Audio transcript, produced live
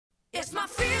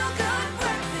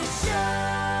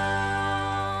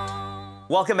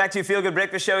Welcome back to your Feel Good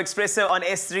Breakfast Show, Expresso on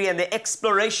S3, and the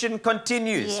exploration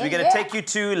continues. We're going to take you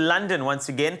to London once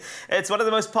again. It's one of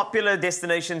the most popular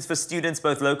destinations for students,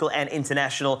 both local and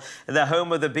international. The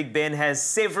home of the Big Ben has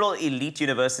several elite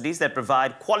universities that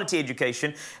provide quality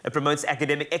education. It promotes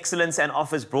academic excellence and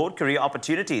offers broad career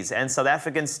opportunities. And South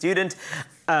African student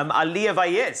Aaliyah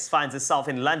Vayej finds herself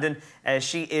in London as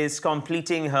she is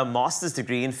completing her master's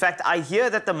degree. In fact, I hear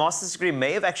that the master's degree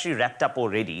may have actually wrapped up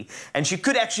already, and she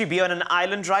could actually be on an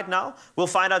island right now. We'll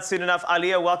find out soon enough.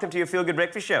 Aaliyah, welcome to your Feel Good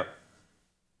Breakfast Show.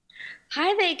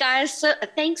 Hi there, guys.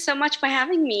 Thanks so much for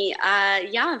having me.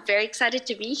 Yeah, I'm very excited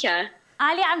to be here.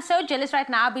 Aaliyah, I'm so jealous right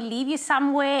now. I believe you're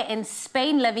somewhere in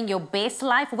Spain living your best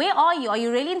life. Where are you? Are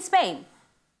you really in Spain?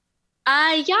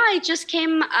 Yeah, I just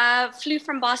flew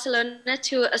from Barcelona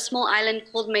to a small island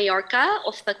called Mallorca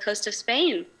off the coast of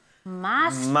Spain.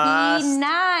 Must be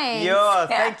nice. Yeah,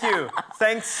 thank you.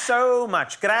 Thanks so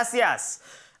much. Gracias.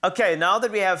 Okay, now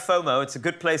that we have FOMO, it's a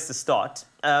good place to start.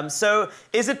 So,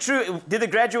 is it true, did the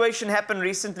graduation happen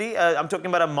recently? I'm talking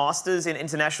about a master's in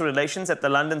international relations at the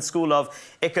London School of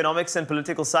Economics and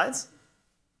Political Science.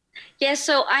 Yeah,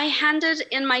 so I handed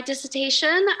in my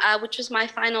dissertation, which was my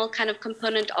final kind of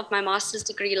component of my master's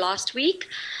degree last week.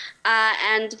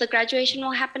 And the graduation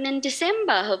will happen in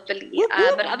December, hopefully.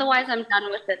 But otherwise, I'm done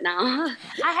with it now.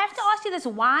 I have to ask you this.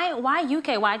 Why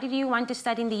UK? Why did you want to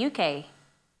study in the UK?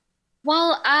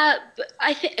 Well, I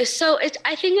think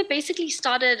it basically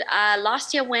started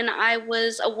last year when I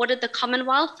was awarded the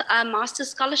Commonwealth Master's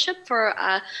Scholarship for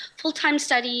full-time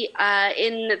study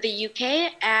in the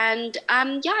UK. And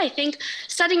yeah, I think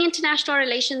studying international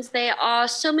relations, there are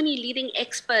so many leading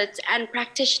experts and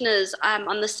practitioners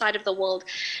on this side of the world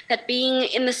that being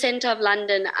in the center of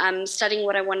London, studying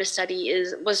what I want to study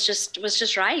was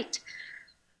just right.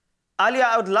 Aaliyah,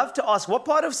 I would love to ask, what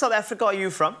part of South Africa are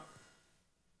you from?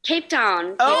 Cape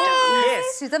Town. Oh,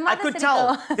 yes. She's a I could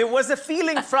tell. There was a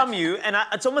feeling from you, and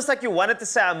it's almost like you wanted to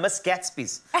say, I miss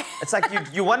Gatsby's. It's like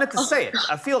you wanted to say it.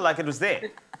 I feel like it was there.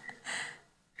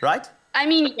 Right? I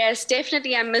mean, yes,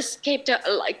 definitely I miss Cape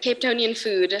Townian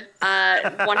food,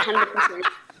 100%.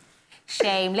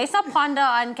 Shame. Let's not ponder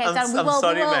on Cape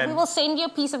Town. We will send you a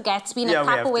piece of Gatsby in a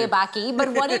Tupperware bakkie.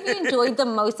 But what have you enjoyed the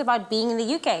most about being in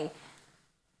the UK?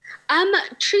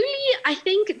 Truly, I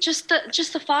think just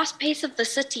the fast pace of the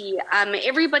city.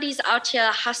 Everybody's out here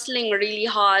hustling really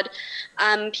hard.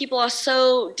 People are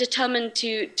so determined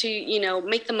to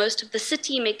make the most of the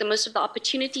city, make the most of the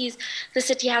opportunities the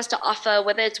city has to offer,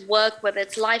 whether it's work, whether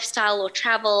it's lifestyle or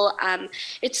travel.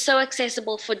 It's so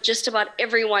accessible for just about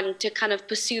everyone to kind of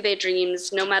pursue their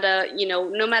dreams, no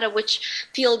matter which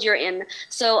field you're in.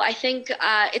 So I think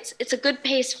it's a good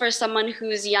pace for someone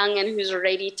who's young and who's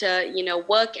ready to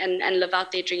work and live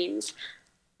out their dreams.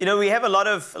 You know, we have a lot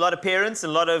of parents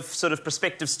and a lot of sort of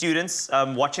prospective students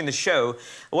watching the show.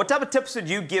 What type of tips would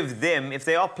you give them if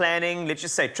they are planning, let's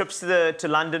just say, trips to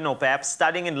London or perhaps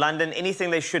studying in London, anything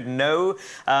they should know?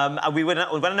 We want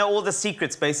to know all the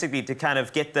secrets, basically, to kind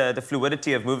of get the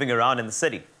fluidity of moving around in the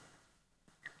city.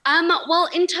 Well,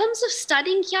 in terms of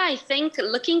studying here, I think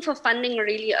looking for funding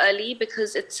really early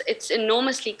because it's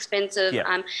enormously expensive,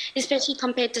 especially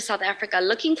compared to South Africa.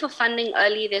 Looking for funding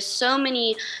early, there's so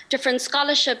many different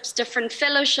scholarships, different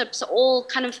fellowships, all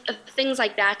kind of things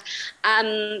like that,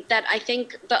 that I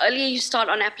think the earlier you start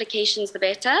on applications, the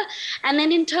better. And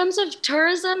then in terms of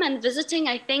tourism and visiting,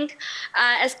 I think,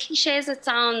 as cliche as it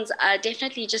sounds,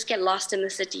 definitely just get lost in the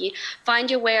city.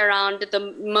 Find your way around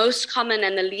the most common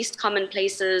and the least common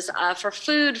places. For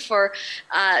food, for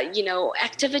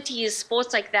activities,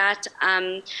 sports like that.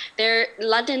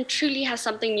 London truly has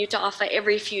something new to offer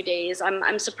every few days.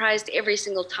 I'm surprised every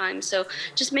single time. So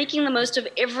just making the most of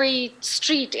every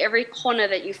street, every corner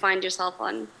that you find yourself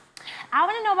on. I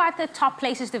want to know about the top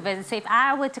places to visit. So if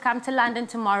I were to come to London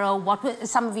tomorrow, what were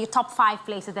some of your top 5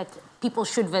 places that people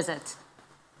should visit?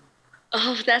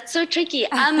 Oh, that's so tricky.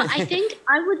 I think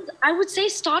I would say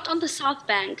start on the South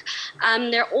Bank.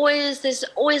 There's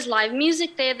always live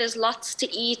music there. There's lots to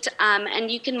eat,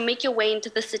 and you can make your way into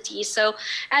the city. So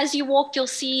as you walk, you'll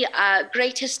see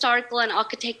great historical and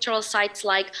architectural sites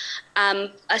like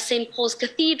St. Paul's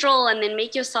Cathedral, and then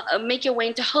make your way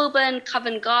into Holborn,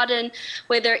 Covent Garden,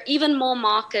 where there are even more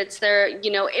markets.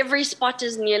 Every spot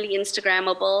is nearly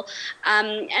Instagrammable,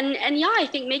 and yeah, I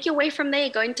think make your way from there.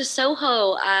 Go into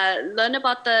Soho, learn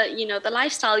about the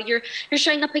lifestyle. You're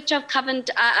showing a picture of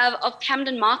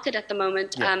Camden Market at the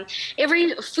moment.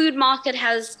 Every food market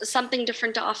has something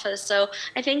different to offer. So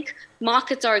I think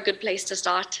markets are a good place to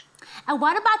start. And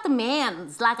what about the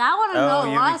mans? Like, I want to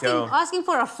know, asking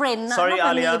for a friend. Sorry,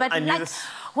 not Aaliyah, me, but I knew like, this.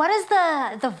 What is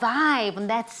the vibe on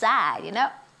that side, you know?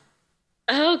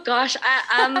 Oh gosh,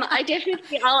 I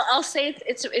definitely, I'll say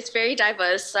it's very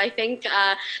diverse. So I think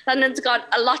London's got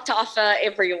a lot to offer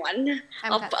everyone.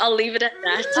 I'll leave it at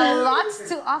that. A lot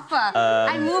to offer.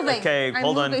 I'm moving. Okay,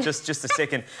 hold on, just a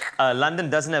second. London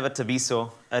doesn't have a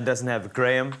Tabiso, doesn't have a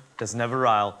Graham, doesn't have a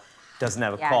Ryle, doesn't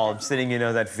have a Paul. I'm sitting, you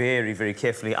know, that very, very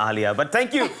carefully, Aaliyah. But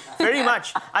thank you very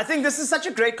much. I think this is such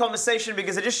a great conversation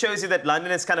because it just shows you that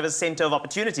London is kind of a center of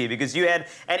opportunity, because you had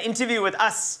an interview with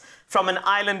us from an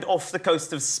island off the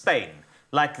coast of Spain.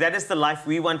 Like, that is the life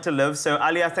we want to live. So,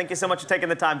 Aaliyah, thank you so much for taking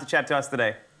the time to chat to us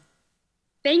today.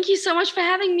 Thank you so much for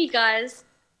having me, guys.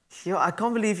 Yo, I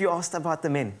can't believe you asked about the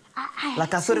men. I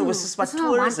thought it was just about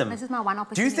tourism. This is my one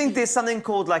opportunity. Do you think there's something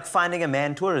called, like, finding a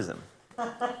man tourism?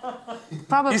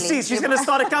 Probably. You see, she's going to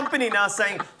start a company now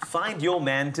saying, find your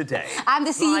man today. I'm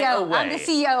the CEO. I'm the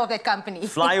CEO of that company.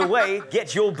 Fly away,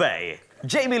 get your bay.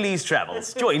 Jamie Lee's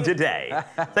Travels. Join today.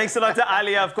 Thanks a lot to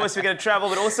Aaliyah. Of course, we're going to travel,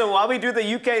 but also while we do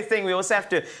the UK thing, we also have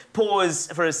to pause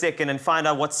for a second and find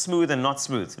out what's smooth and not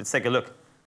smooth. Let's take a look.